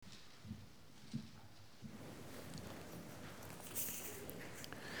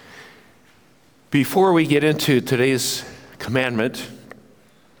Before we get into today's commandment,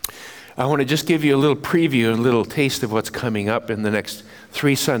 I want to just give you a little preview, a little taste of what's coming up in the next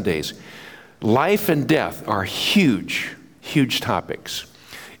 3 Sundays. Life and death are huge, huge topics.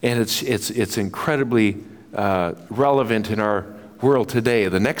 And it's incredibly relevant in our world today.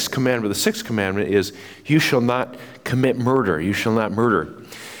 The next commandment, the 6th commandment, is you shall not commit murder. You shall not murder.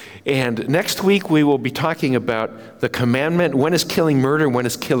 And next week we will be talking about the commandment, when is killing murder, when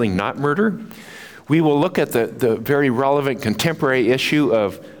is killing not murder. We will look at the very relevant contemporary issue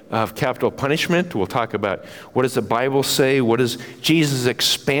of capital punishment. We'll talk about what does the Bible say, what is Jesus'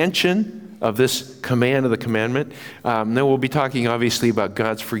 expansion of this command of the commandment. Then we'll be talking obviously about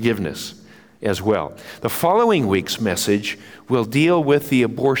God's forgiveness as well. The following week's message will deal with the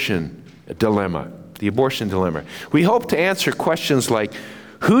abortion dilemma. The abortion dilemma. We hope to answer questions like,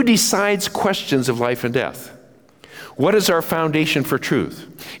 who decides questions of life and death? What is our foundation for truth?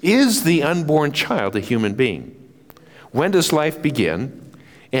 Is the unborn child a human being? When does life begin?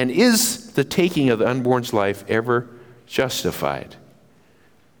 And is the taking of the unborn's life ever justified?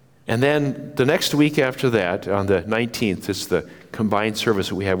 And then the next week after that, on the 19th, is the combined service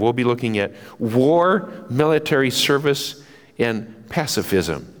that we have. We'll be looking at war, military service, and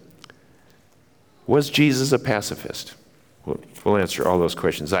pacifism. Was Jesus a pacifist? We'll answer all those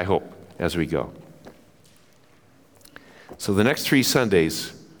questions, I hope, as we go. So the next 3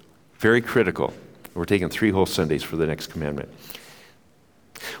 Sundays, very critical. We're taking 3 whole Sundays for the next commandment.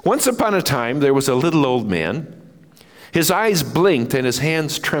 Once upon a time, there was a little old man. His eyes blinked and his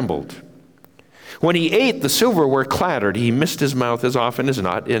hands trembled. When he ate, the silverware clattered. He missed his mouth as often as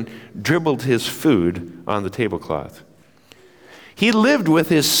not and dribbled his food on the tablecloth. He lived with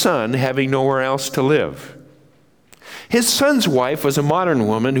his son, having nowhere else to live. His son's wife was a modern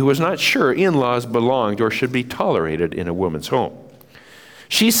woman who was not sure in-laws belonged or should be tolerated in a woman's home.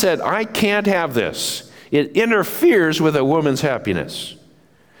 She said, "I can't have this. It interferes with a woman's happiness."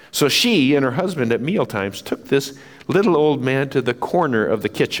 So she and her husband at mealtimes took this little old man to the corner of the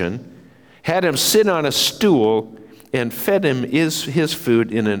kitchen, had him sit on a stool, and fed him his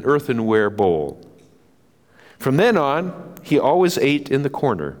food in an earthenware bowl. From then on, he always ate in the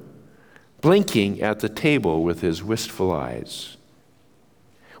corner, blinking at the table with his wistful eyes.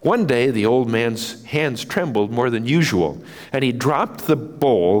 One day, the old man's hands trembled more than usual, and he dropped the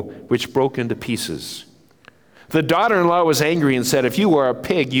bowl, which broke into pieces. The daughter-in-law was angry and said, "If you were a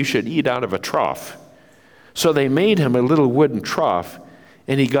pig, you should eat out of a trough." So they made him a little wooden trough,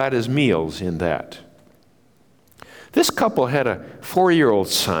 and he got his meals in that. This couple had a 4-year-old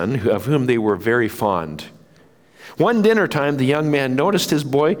son of whom they were very fond. One dinner time, the young man noticed his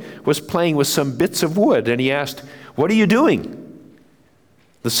boy was playing with some bits of wood, and he asked, "What are you doing?"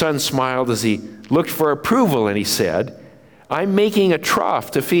 The son smiled as he looked for approval, and he said, "I'm making a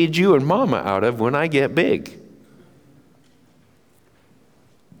trough to feed you and Mama out of when I get big."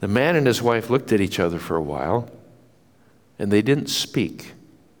 The man and his wife looked at each other for a while, and they didn't speak.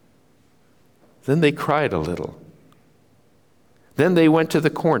 Then they cried a little. Then they went to the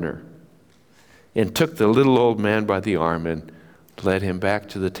corner and took the little old man by the arm and led him back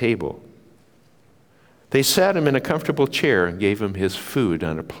to the table. They sat him in a comfortable chair and gave him his food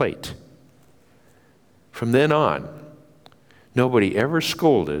on a plate. From then on, nobody ever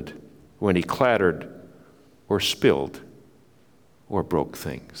scolded when he clattered or spilled or broke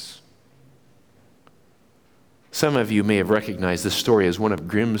things. Some of you may have recognized this story as one of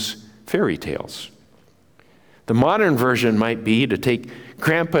Grimm's fairy tales. The modern version might be to take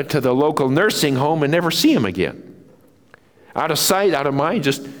Grandpa to the local nursing home and never see him again. Out of sight, out of mind,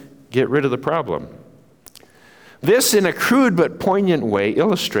 just get rid of the problem. This, in a crude but poignant way,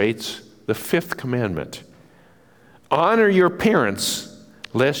 illustrates the 5th commandment. Honor your parents,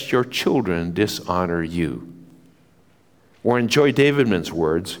 lest your children dishonor you. Or in Joy Davidman's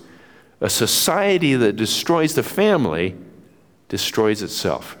words, a society that destroys the family destroys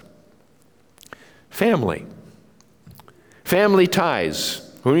itself. Family. Family ties.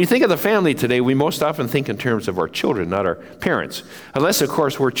 When we think of the family today, we most often think in terms of our children, not our parents. Unless, of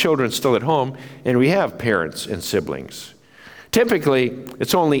course, we're children still at home and we have parents and siblings. Typically,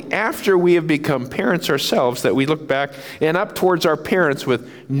 it's only after we have become parents ourselves that we look back and up towards our parents with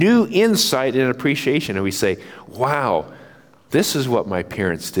new insight and appreciation, and we say, "Wow, this is what my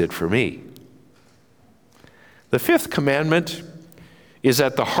parents did for me." The 5th commandment is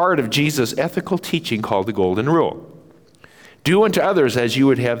at the heart of Jesus' ethical teaching called the Golden Rule. Do unto others as you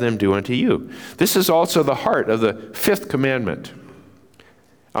would have them do unto you. This is also the heart of the 5th commandment.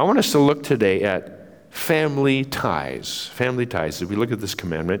 I want us to look today at family ties. Family ties. As we look at this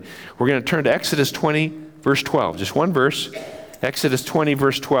commandment, we're going to turn to Exodus 20, verse 12. Just one verse, Exodus 20,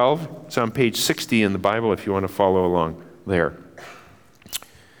 verse 12. It's on page 60 in the Bible if you want to follow along there.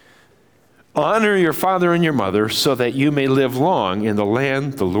 Honor your father and your mother so that you may live long in the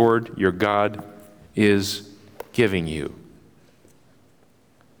land the Lord your God is giving you.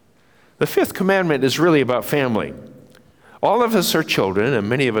 The fifth commandment is really about family. All of us are children, and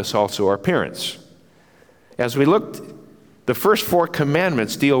many of us also are parents. As we looked, the first four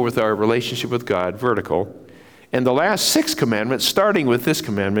commandments deal with our relationship with God, vertical, and the last six commandments, starting with this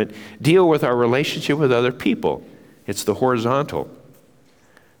commandment, deal with our relationship with other people. It's the horizontal.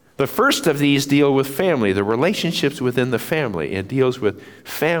 The first of these deal with family, the relationships within the family. It deals with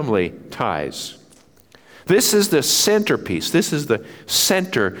family ties. This is the centerpiece. This is the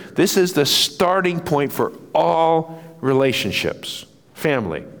center. This is the starting point for all relationships.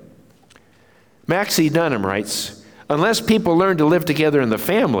 Family. Max E. Dunham writes, unless people learn to live together in the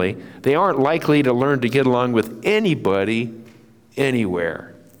family, they aren't likely to learn to get along with anybody,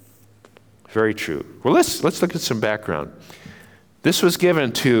 anywhere. Very true. Well, let's look at some background. This was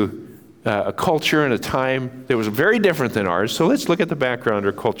given to a culture and a time that was very different than ours, so let's look at the background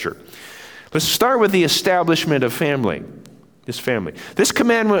or culture. Let's start with the establishment of family. This family. This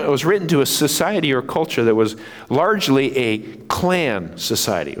commandment was written to a society or culture that was largely a clan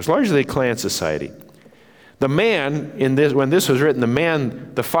society. It was largely a clan society. The man, when this was written,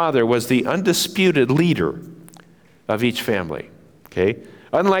 the father, was the undisputed leader of each family. Okay?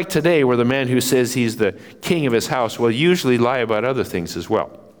 Unlike today, where the man who says he's the king of his house will usually lie about other things as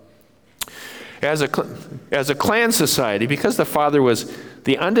well. As a clan society, because the father was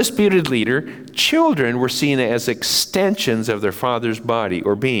the undisputed leader, children were seen as extensions of their father's body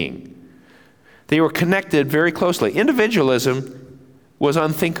or being. They were connected very closely. Individualism was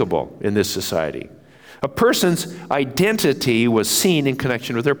unthinkable in this society. A person's identity was seen in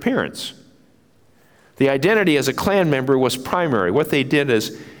connection with their parents. The identity as a clan member was primary. What they did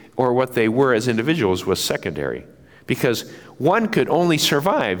or what they were as individuals was secondary. Because one could only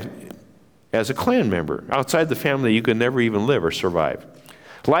survive as a clan member. Outside the family, you could never even live or survive.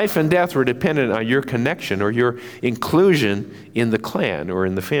 Life and death were dependent on your connection or your inclusion in the clan or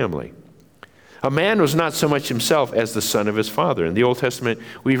in the family. A man was not so much himself as the son of his father. In the Old Testament,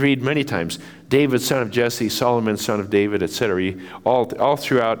 we read many times, David, son of Jesse, Solomon, son of David, etc. All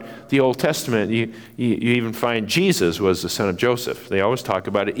throughout the Old Testament, you even find Jesus was the son of Joseph. They always talk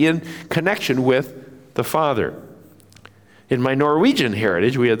about it in connection with the father. In my Norwegian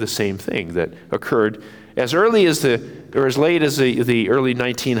heritage, we had the same thing that occurred as early as as late as the early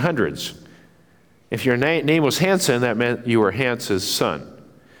 1900s. If your name was Hansen, that meant you were Hans's son.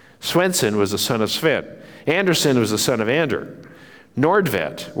 Svensson was the son of Sven. Anderson was the son of Ander.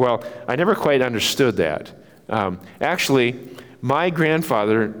 Nordvet, well, I never quite understood that. Actually, my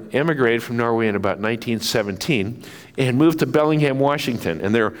grandfather emigrated from Norway in about 1917 and moved to Bellingham, Washington.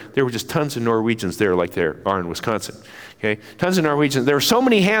 And there were just tons of Norwegians there like there are in Wisconsin. Okay, tons of Norwegians. There were so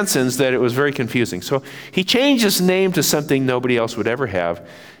many Hansens that it was very confusing. So he changed his name to something nobody else would ever have,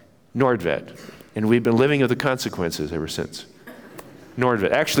 Nordvet. And we've been living with the consequences ever since.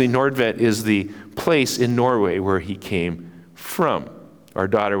 Nordvet. Actually, Nordvet is the place in Norway where he came from. Our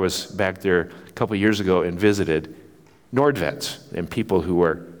daughter was back there a couple years ago and visited Nordvets and people who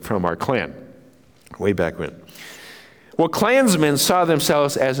were from our clan way back when. Well, clansmen saw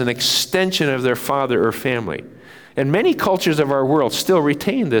themselves as an extension of their father or family. And many cultures of our world still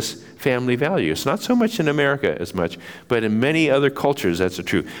retain this family value. It's not so much in America as much, but in many other cultures that's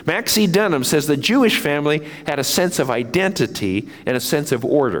true. Max E. Dunham says the Jewish family had a sense of identity and a sense of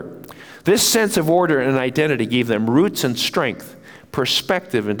order. This sense of order and identity gave them roots and strength,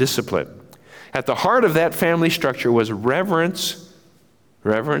 perspective and discipline. At the heart of that family structure was reverence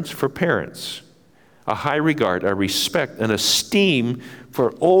for parents, a high regard, a respect, an esteem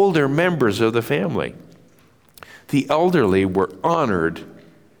for older members of the family. The elderly were honored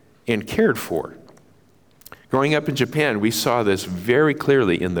and cared for. Growing up in Japan, we saw this very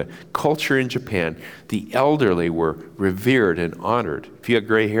clearly in the culture in Japan. The elderly were revered and honored. If you had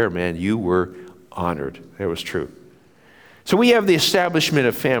gray hair, man, you were honored. That was true. So we have the establishment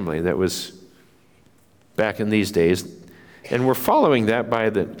of family that was back in these days, and we're following that by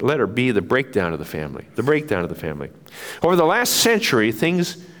the letter B, the breakdown of the family. The breakdown of the family. Over the last century,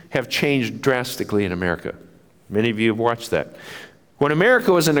 things have changed drastically in America. Many of you have watched that. When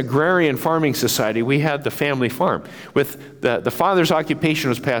America was an agrarian farming society, we had the family farm. With the father's occupation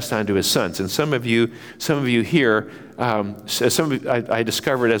was passed on to his sons. And some of you here, I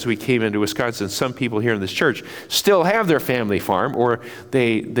discovered as we came into Wisconsin, some people here in this church still have their family farm, or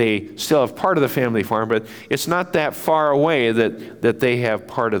they still have part of the family farm, but it's not that far away that they have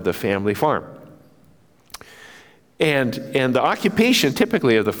part of the family farm. And the occupation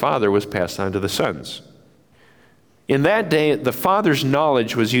typically of the father was passed on to the sons. In that day, the father's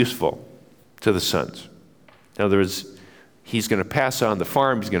knowledge was useful to the sons. In other words, he's going to pass on the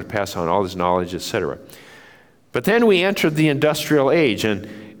farm, he's going to pass on all his knowledge, etc. But then we entered the industrial age, and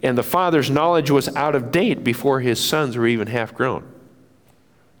the father's knowledge was out of date before his sons were even half grown.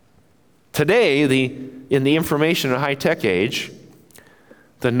 Today, in the information and high-tech age,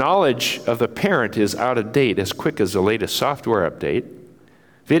 the knowledge of the parent is out of date as quick as the latest software update,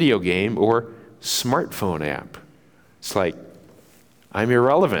 video game, or smartphone app. It's like, I'm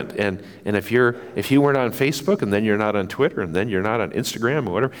irrelevant. And if you weren't on Facebook, and then you're not on Twitter, and then you're not on Instagram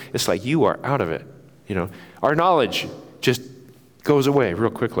or whatever, it's like you are out of it. You know, our knowledge just goes away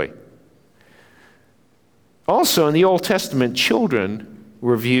real quickly. Also, in the Old Testament, children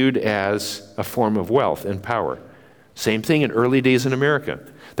were viewed as a form of wealth and power. Same thing in early days in America.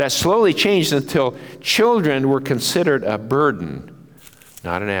 That slowly changed until children were considered a burden,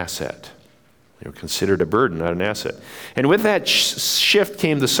 not an asset. They were considered a burden, not an asset. And with that shift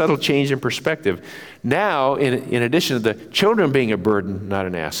came the subtle change in perspective. Now, in addition to the children being a burden, not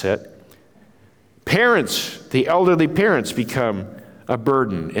an asset, parents, the elderly parents, become a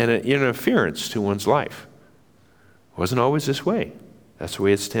burden and an interference to one's life. It wasn't always this way. That's the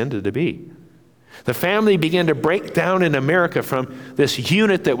way it's tended to be. The family began to break down in America from this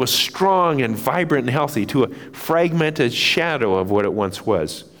unit that was strong and vibrant and healthy to a fragmented shadow of what it once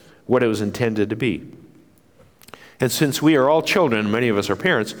was, what it was intended to be. And since we are all children, many of us are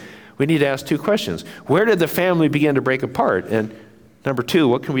parents, we need to ask two questions. Where did the family begin to break apart? And number two,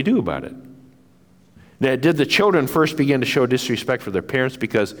 what can we do about it? Now, did the children first begin to show disrespect for their parents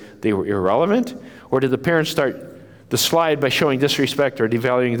because they were irrelevant? Or did the parents start the slide by showing disrespect or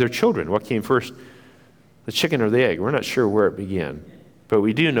devaluing their children? What came first, the chicken or the egg? We're not sure where it began. But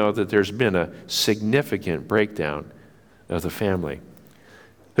we do know that there's been a significant breakdown of the family.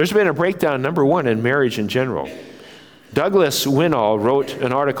 There's been a breakdown, number one, in marriage in general. Douglas Winall wrote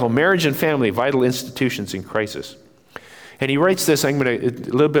an article, Marriage and Family, Vital Institutions in Crisis. And he writes this, a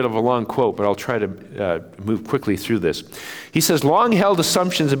little bit of a long quote, but I'll try to move quickly through this. He says, long-held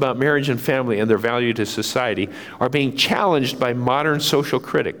assumptions about marriage and family and their value to society are being challenged by modern social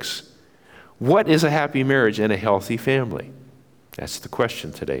critics. What is a happy marriage and a healthy family? That's the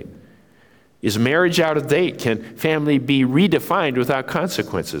question today. Is marriage out of date? Can family be redefined without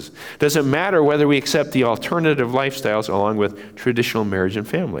consequences? Does it matter whether we accept the alternative lifestyles along with traditional marriage and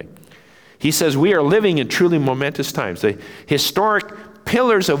family? He says, we are living in truly momentous times. The historic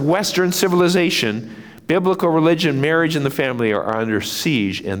pillars of Western civilization, biblical religion, marriage, and the family are under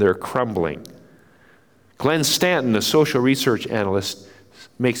siege, and they're crumbling. Glenn Stanton, a social research analyst,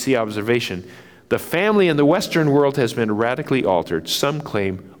 makes the observation, the family in the Western world has been radically altered, some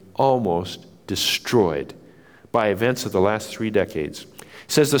claim almost destroyed, by events of the last 3 decades. He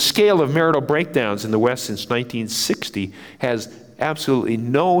says the scale of marital breakdowns in the West since 1960 has absolutely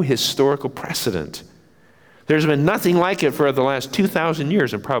no historical precedent. There's been nothing like it for the last 2,000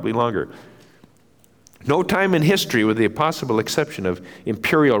 years and probably longer. No time in history, with the possible exception of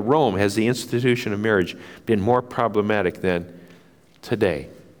imperial Rome, has the institution of marriage been more problematic than today.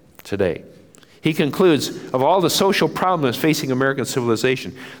 He concludes, of all the social problems facing American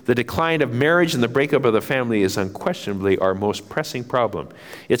civilization, the decline of marriage and the breakup of the family is unquestionably our most pressing problem.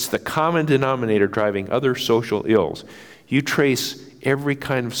 It's the common denominator driving other social ills. You trace every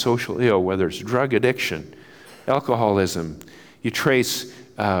kind of social ill, whether it's drug addiction, alcoholism, you trace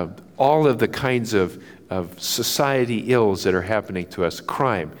all of the kinds of society ills that are happening to us,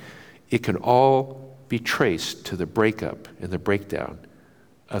 crime. It can all be traced to the breakup and the breakdown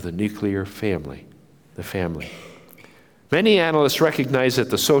of the nuclear family, the family. Many analysts recognize that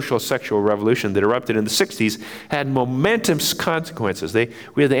the social sexual revolution that erupted in the 60s had momentous consequences.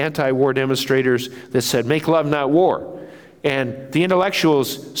 We had the anti-war demonstrators that said, make love, not war. And the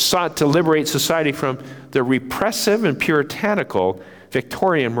intellectuals sought to liberate society from the repressive and puritanical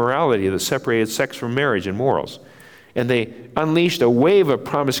Victorian morality that separated sex from marriage and morals. And they unleashed a wave of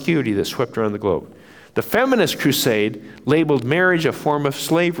promiscuity that swept around the globe. The feminist crusade labeled marriage a form of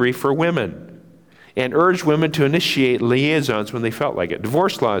slavery for women and urged women to initiate liaisons when they felt like it.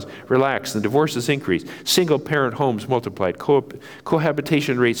 Divorce laws relaxed and divorces increased. Single-parent homes multiplied.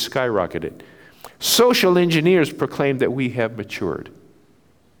 Cohabitation rates skyrocketed. Social engineers proclaimed that we have matured.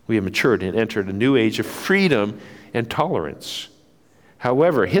 We have matured and entered a new age of freedom and tolerance.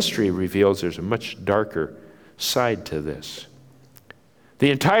 However, history reveals there's a much darker side to this. The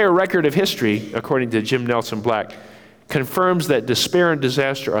entire record of history, according to Jim Nelson Black, confirms that despair and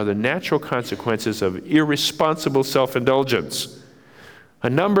disaster are the natural consequences of irresponsible self-indulgence. A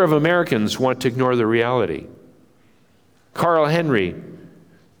number of Americans want to ignore the reality. Carl Henry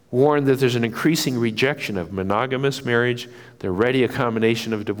warned that there's an increasing rejection of monogamous marriage, the ready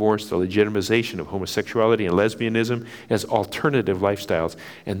accommodation of divorce, the legitimization of homosexuality and lesbianism as alternative lifestyles,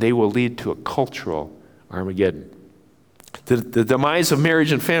 and they will lead to a cultural Armageddon. The demise of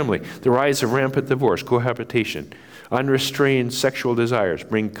marriage and family, the rise of rampant divorce, cohabitation, unrestrained sexual desires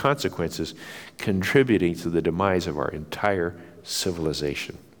bring consequences contributing to the demise of our entire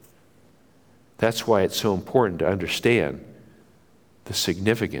civilization. That's why it's so important to understand the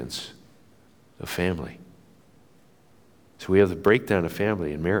significance of family. So we have the breakdown of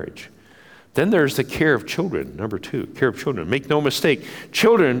family and marriage. Then there's the care of children, number 2, care of children. Make no mistake,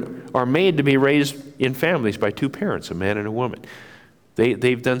 children are made to be raised in families by 2 parents, a man and a woman.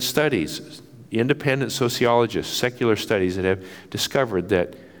 They've done studies, independent sociologists, secular studies that have discovered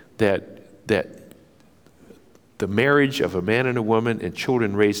that the marriage of a man and a woman and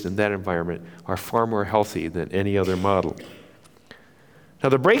children raised in that environment are far more healthy than any other model. Now,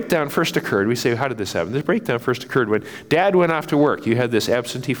 the breakdown first occurred. We say, how did this happen? This breakdown first occurred when Dad went off to work. You had this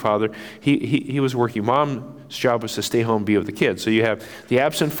absentee father. He was working. Mom's job was to stay home and be with the kids. So you have the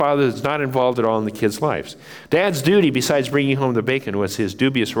absent father that's not involved at all in the kids' lives. Dad's duty, besides bringing home the bacon, was his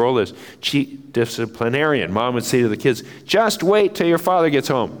dubious role as chief disciplinarian. Mom would say to the kids, just wait till your father gets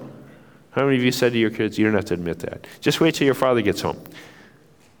home. How many of you said to your kids, you don't have to admit that, just wait till your father gets home?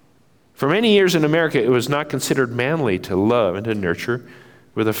 For many years in America, it was not considered manly to love and to nurture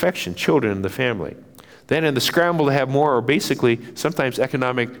with affection children in the family. Then in the scramble to have more, or basically sometimes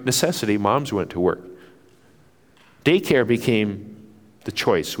economic necessity, moms went to work. Daycare became the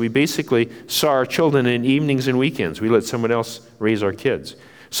choice. We basically saw our children in evenings and weekends. We let someone else raise our kids.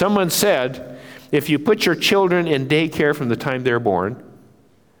 Someone said, if you put your children in daycare from the time they're born,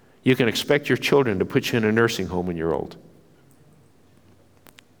 you can expect your children to put you in a nursing home when you're old.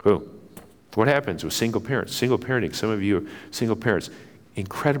 Oh, what happens with single parents? Single parenting, some of you are single parents.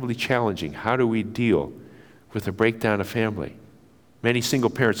 Incredibly challenging. How do we deal with the breakdown of family? Many single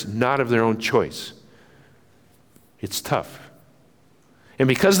parents, not of their own choice. It's tough. And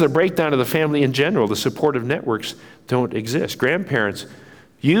because of the breakdown of the family in general, the supportive networks don't exist. Grandparents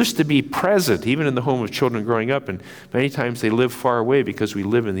used to be present, even in the home of children growing up, and many times they live far away because we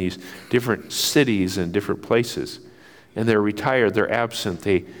live in these different cities and different places. And they're retired, they're absent,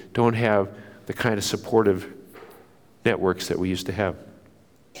 they don't have the kind of supportive networks that we used to have.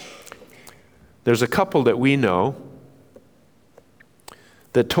 There's a couple that we know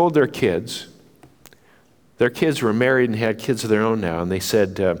that told their kids were married and had kids of their own now, and they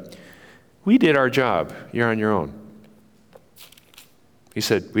said, we did our job, you're on your own. He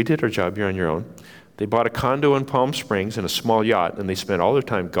said, we did our job, you're on your own. They bought a condo in Palm Springs and a small yacht, and they spent all their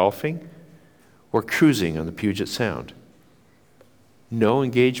time golfing or cruising on the Puget Sound. No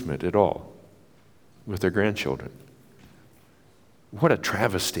engagement at all with their grandchildren. What a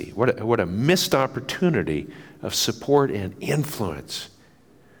travesty. What a missed opportunity of support and influence.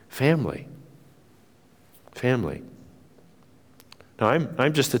 Family. Family. Now,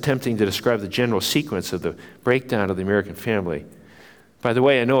 I'm just attempting to describe the general sequence of the breakdown of the American family. By the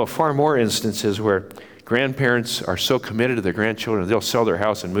way, I know of far more instances where grandparents are so committed to their grandchildren, they'll sell their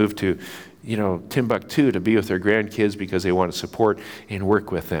house and move to, Timbuktu to be with their grandkids because they want to support and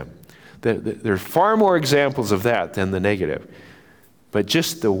work with them. There are far more examples of that than the negative. But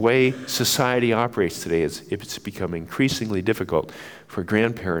just the way society operates today, it's become increasingly difficult for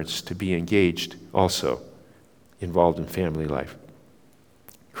grandparents to be engaged also, involved in family life.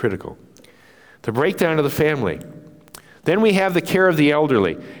 Critical. The breakdown of the family. Then we have the care of the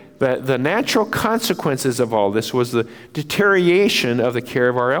elderly. The natural consequences of all this was the deterioration of the care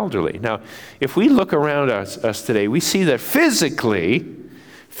of our elderly. Now, if we look around us today, we see that physically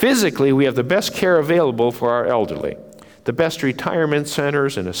we have the best care available for our elderly. The best retirement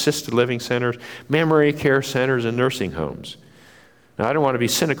centers and assisted living centers, memory care centers, and nursing homes. Now, I don't want to be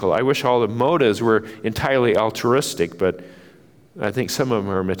cynical. I wish all the motives were entirely altruistic, but I think some of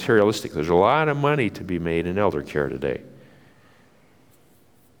them are materialistic. There's a lot of money to be made in elder care today.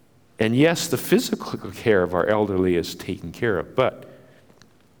 And yes, the physical care of our elderly is taken care of, but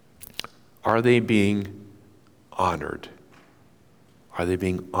are they being honored? Are they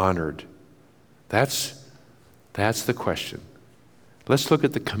being honored? That's the question. Let's look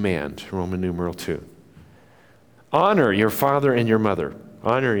at the command, Roman numeral 2. Honor your father and your mother.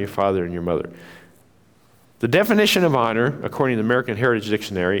 Honor your father and your mother. The definition of honor, according to the American Heritage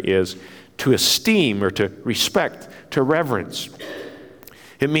Dictionary, is to esteem or to respect, to reverence.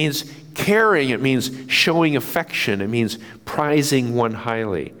 It means caring. It means showing affection. It means prizing one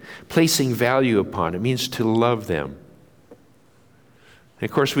highly, placing value upon. It means to love them. And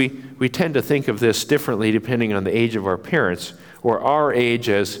of course, we tend to think of this differently depending on the age of our parents or our age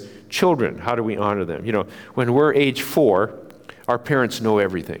as children. How do we honor them? When we're age 4, our parents know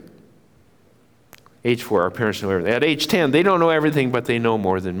everything. Age 4, our parents know everything. At age 10, they don't know everything, but they know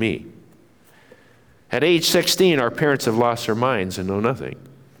more than me. At age 16, our parents have lost their minds and know nothing.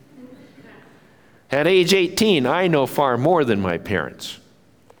 At age 18, I know far more than my parents.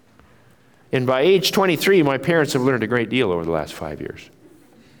 And by age 23, my parents have learned a great deal over the last 5 years.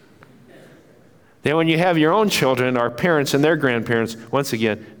 Then when you have your own children, our parents and their grandparents, once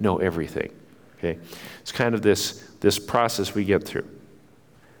again, know everything. Okay? It's kind of this process we get through.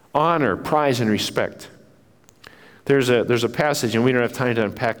 Honor, prize, and respect. There's a passage, and we don't have time to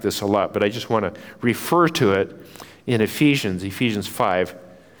unpack this a lot, but I just want to refer to it in Ephesians 5.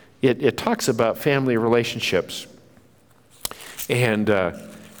 It talks about family relationships. And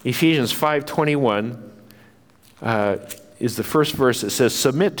Ephesians 5:21 is the first verse. It says,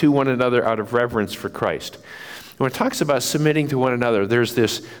 submit to one another out of reverence for Christ. When it talks about submitting to one another, there's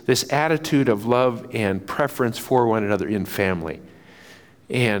this attitude of love and preference for one another in family.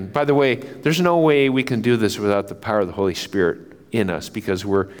 And by the way, there's no way we can do this without the power of the Holy Spirit in us, because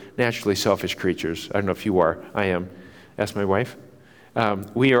we're naturally selfish creatures. I don't know if you are. I am. Ask my wife.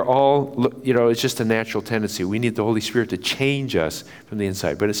 We are all, it's just a natural tendency. We need the Holy Spirit to change us from the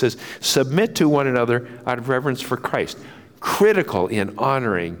inside. But it says, submit to one another out of reverence for Christ. Critical in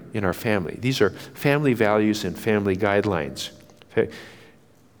honoring in our family. These are family values and family guidelines. Okay.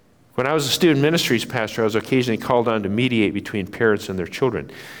 When I was a student ministries pastor, I was occasionally called on to mediate between parents and their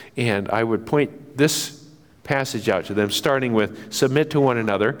children. And I would point this passage out to them, starting with submit to one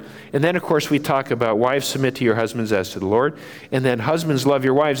another. And then, of course, we talk about wives submit to your husbands as to the Lord. And then husbands love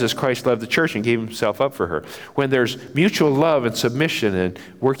your wives as Christ loved the church and gave himself up for her. When there's mutual love and submission and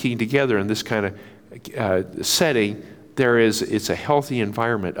working together in this kind of setting, it's a healthy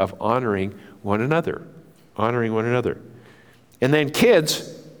environment of honoring one another. Honoring one another. And then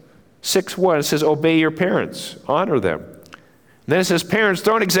kids, 6:1, it says, obey your parents. Honor them. And then it says, parents,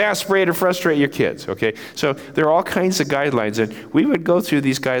 don't exasperate or frustrate your kids. Okay? So there are all kinds of guidelines. And we would go through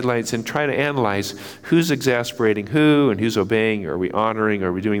these guidelines and try to analyze who's exasperating who and who's obeying. Are we honoring?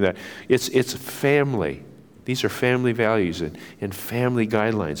 Are we doing that? It's family. These are family values and family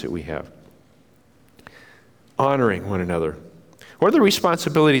guidelines that we have. Honoring one another. What are the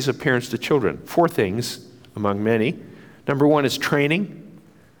responsibilities of parents to children? 4 things among many. Number 1 is training.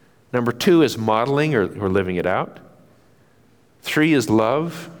 Number 2 is modeling or living it out. 3 is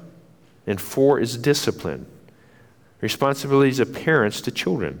love. And 4 is discipline. Responsibilities of parents to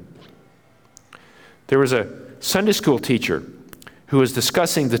children. There was a Sunday school teacher who was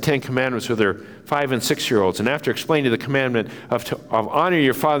discussing the 10 Commandments with her 5- and 6-year-olds. And after explaining the commandment of honor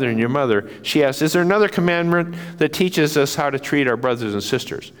your father and your mother, she asked, is there another commandment that teaches us how to treat our brothers and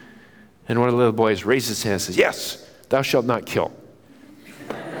sisters? And one of the little boys raised his hand and says, yes, thou shalt not kill.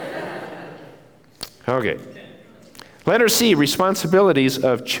 Okay. Letter C, responsibilities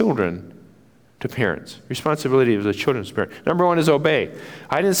of children to parents. Responsibility of the children to parents. Number 1 is obey.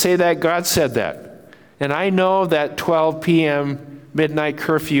 I didn't say that, God said that. And I know that 12 p.m. midnight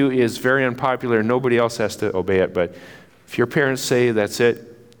curfew is very unpopular. Nobody else has to obey it. But if your parents say that's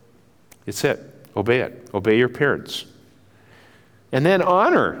it, it's it. Obey it. Obey your parents. And then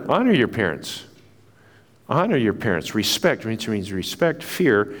honor. Honor your parents. Honor your parents. Respect means respect,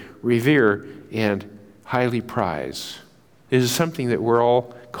 fear, revere, and highly prize. It is something that we're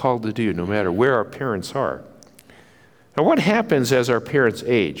all called to do, no matter where our parents are. Now, what happens as our parents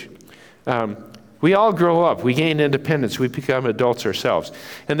age? We all grow up. We gain independence. We become adults ourselves.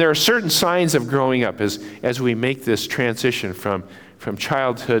 And there are certain signs of growing up as we make this transition from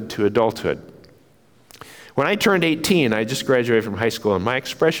childhood to adulthood. When I turned 18, I just graduated from high school, and my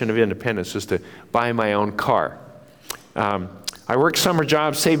expression of independence was to buy my own car. I worked summer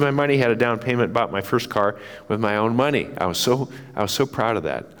jobs, saved my money, had a down payment, bought my first car with my own money. I was so proud of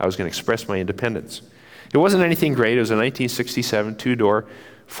that. I was going to express my independence. It wasn't anything great. It was a 1967 2-door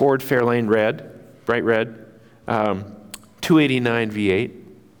Ford Fairlane red, bright red, 289 V8.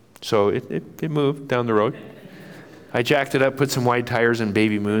 So it moved down the road. I jacked it up, put some wide tires and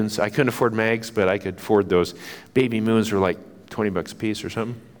Baby Moons. I couldn't afford mags, but I could afford those. Baby Moons were like $20 a piece or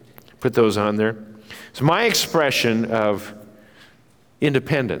something. Put those on there. So my expression of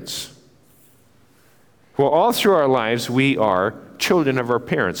independence. Well, all through our lives, we are children of our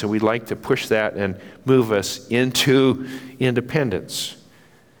parents, and we like to push that and move us into independence.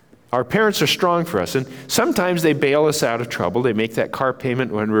 Our parents are strong for us, and sometimes they bail us out of trouble. They make that car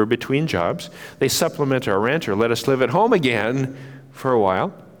payment when we're between jobs. They supplement our rent or let us live at home again for a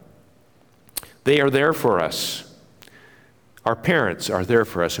while. They are there for us. Our parents are there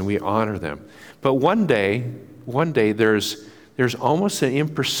for us and we honor them. But one day there's almost an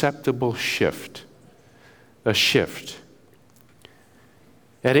imperceptible shift. A shift.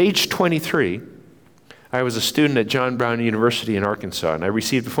 At age 23, I was a student at John Brown University in Arkansas, and I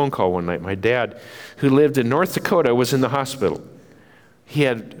received a phone call one night. My dad, who lived in North Dakota, was in the hospital. He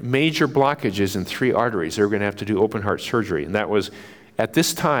had major blockages in 3 arteries. They were going to have to do open heart surgery. And that was, at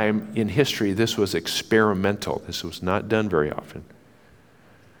this time in history, this was experimental. This was not done very often.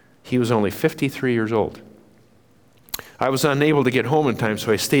 He was only 53 years old. I was unable to get home in time,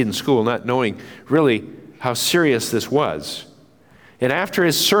 so I stayed in school, not knowing really how serious this was. And after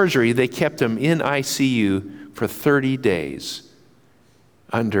his surgery, they kept him in ICU for 30 days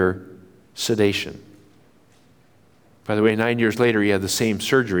under sedation. By the way, 9 years later, he had the same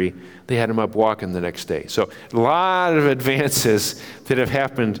surgery. They had him up walking the next day. So a lot of advances that have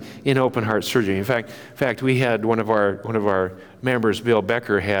happened in open heart surgery. In fact, we had one of our members, Bill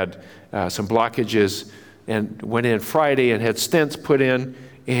Becker, had some blockages and went in Friday and had stents put in,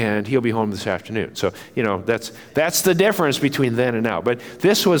 and he'll be home this afternoon. So, that's the difference between then and now. But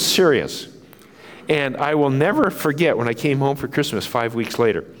this was serious. And I will never forget when I came home for Christmas 5 weeks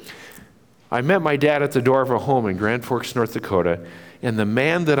later. I met my dad at the door of a home in Grand Forks, North Dakota, and the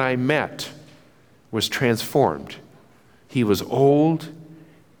man that I met was transformed. He was old,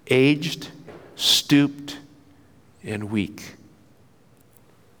 aged, stooped, and weak.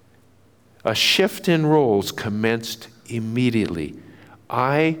 A shift in roles commenced immediately.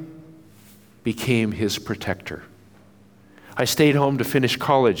 I became his protector. I stayed home to finish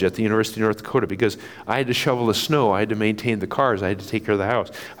college at the University of North Dakota because I had to shovel the snow, I had to maintain the cars, I had to take care of the house,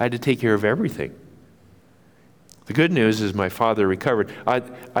 I had to take care of everything. The good news is my father recovered. I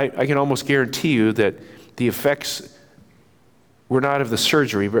can almost guarantee you that the effects were not of the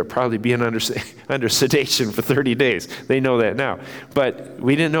surgery, but probably being under sedation for 30 days. They know that now. But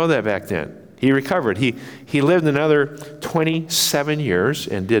we didn't know that back then. He recovered. He lived another 27 years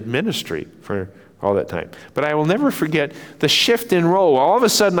and did ministry for all that time. But I will never forget the shift in role. All of a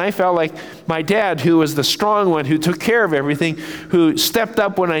sudden, I felt like my dad, who was the strong one, who took care of everything, who stepped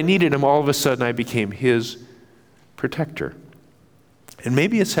up when I needed him, all of a sudden I became his protector. And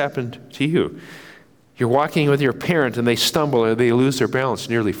maybe it's happened to you. You're walking with your parent and they stumble or they lose their balance,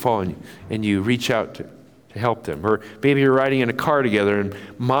 nearly fall, and you reach out to help them. Or maybe you're riding in a car together and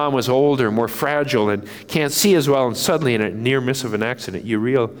mom was older, more fragile, and can't see as well, and suddenly in a near miss of an accident, you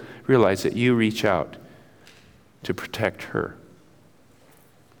realize that you reach out to protect her.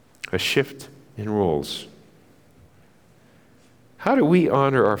 A shift in roles. How do we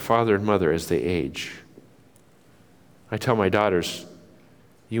honor our father and mother as they age? I tell my daughters,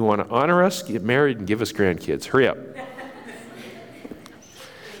 you want to honor us, get married, and give us grandkids. Hurry up.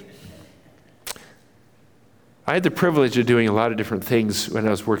 I had the privilege of doing a lot of different things when I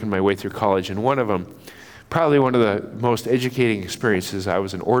was working my way through college, and one of them, probably one of the most educating experiences, I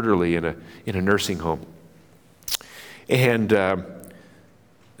was an orderly in a nursing home. And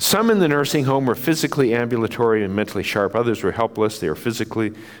some in the nursing home were physically ambulatory and mentally sharp. Others were helpless. They were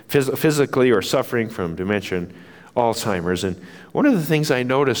physically or suffering from dementia and Alzheimer's. And one of the things I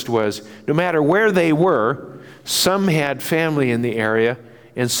noticed was no matter where they were, some had family in the area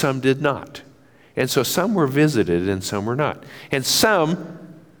and some did not. And so some were visited and some were not. And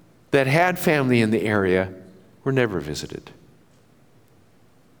some that had family in the area were never visited.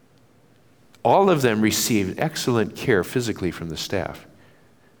 All of them received excellent care physically from the staff.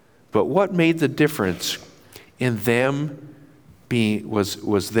 But what made the difference in them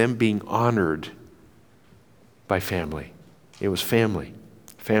was them being honored by family. It was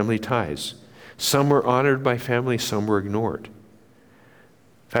family ties. Some were honored by family, some were ignored.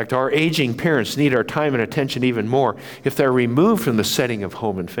 In fact, our aging parents need our time and attention even more if they're removed from the setting of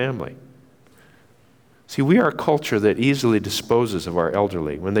home and family. See, we are a culture that easily disposes of our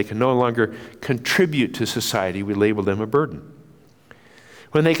elderly. When they can no longer contribute to society, we label them a burden.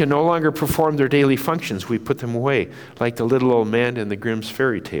 When they can no longer perform their daily functions, we put them away, like the little old man in the Grimm's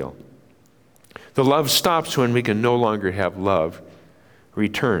fairy tale. The love stops when we can no longer have love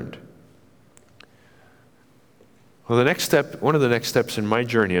returned. Well, one of the next steps in my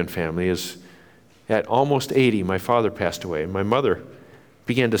journey on family is at almost 80, my father passed away, and my mother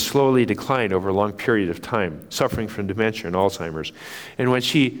began to slowly decline over a long period of time, suffering from dementia and Alzheimer's. And when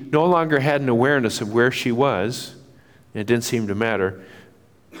she no longer had an awareness of where she was, and it didn't seem to matter,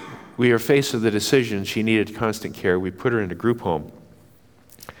 we were faced with the decision she needed constant care. We put her in a group home.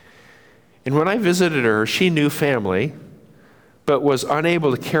 And when I visited her, she knew family, but was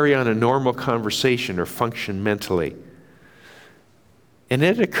unable to carry on a normal conversation or function mentally. And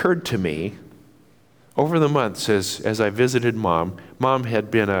it occurred to me over the months, as I visited Mom had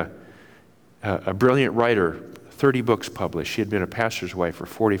been a brilliant writer, 30 books published. She had been a pastor's wife for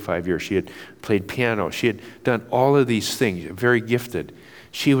 45 years. She had played piano. She had done all of these things, very gifted.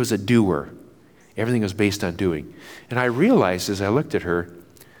 She was a doer. Everything was based on doing. And I realized as I looked at her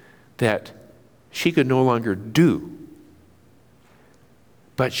that she could no longer do,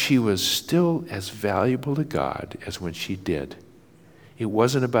 but she was still as valuable to God as when she did. It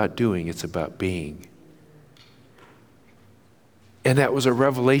wasn't about doing, it's about being. And that was a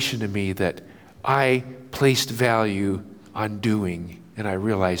revelation to me that I placed value on doing, and I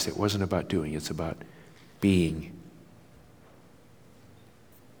realized it wasn't about doing, it's about being.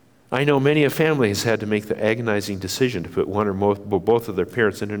 I know many a family has had to make the agonizing decision to put one or both of their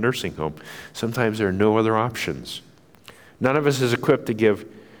parents in a nursing home. Sometimes there are no other options. None of us is equipped to give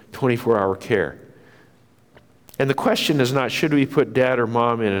 24-hour care. And the question is not, should we put dad or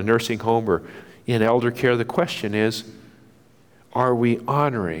mom in a nursing home or in elder care? The question is, are we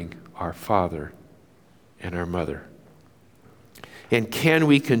honoring our father and our mother? And can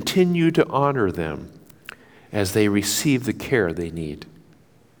we continue to honor them as they receive the care they need?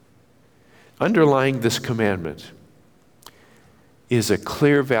 Underlying this commandment is a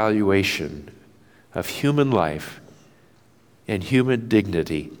clear valuation of human life and human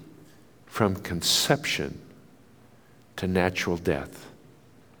dignity from conception to natural death.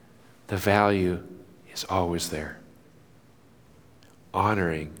 The value is always there.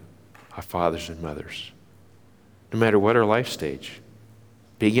 Honoring our fathers and mothers. No matter what our life stage,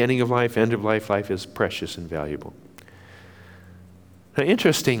 beginning of life, end of life, life is precious and valuable. Now,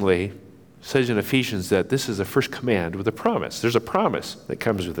 interestingly, it says in Ephesians that this is the first command with a promise. There's a promise that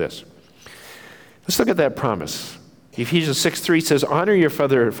comes with this. Let's look at that promise. Ephesians 6:3 says, honor your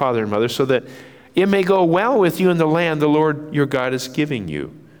father and mother so that it may go well with you in the land the Lord your God is giving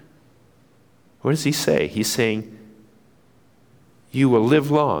you. What does he say? He's saying, you will live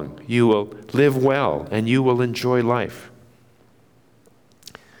long, you will live well, and you will enjoy life.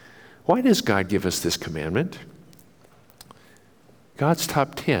 Why does God give us this commandment? God's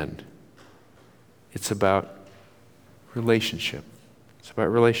top 10. It's about relationship. It's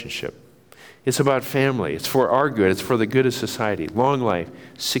about relationship. It's about family. It's for our good. It's for the good of society. Long life,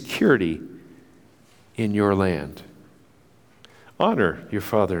 security in your land. Honor your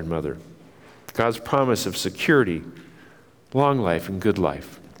father and mother. God's promise of security, long life, and good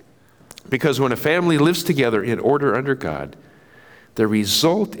life. Because when a family lives together in order under God, the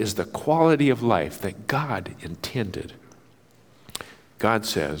result is the quality of life that God intended. God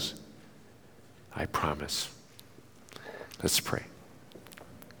says, I promise. Let's pray.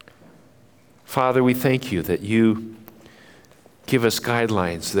 Father, we thank you that you give us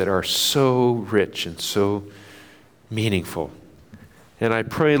guidelines that are so rich and so meaningful. And I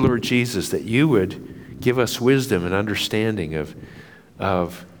pray, Lord Jesus, that you would give us wisdom and understanding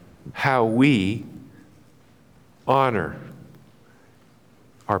of how we honor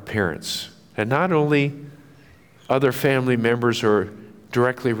our parents. And not only other family members who are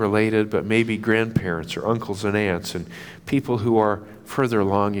directly related, but maybe grandparents or uncles and aunts and people who are further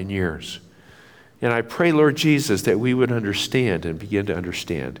along in years. And I pray, Lord Jesus, that we would understand and begin to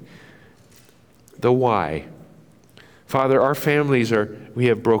understand the why. Father, our families we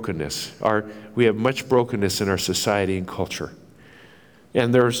have brokenness. We have much brokenness in our society and culture.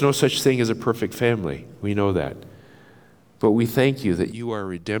 And there is no such thing as a perfect family. We know that. But we thank you that you are a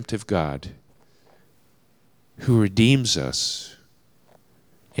redemptive God who redeems us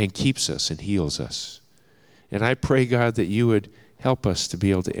and keeps us and heals us. And I pray, God, that you would help us to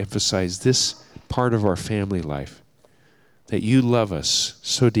be able to emphasize this part of our family life, that you love us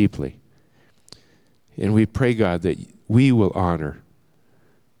so deeply. And we pray, God, that we will honor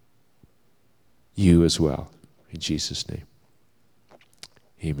you as well. In Jesus' name,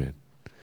 amen.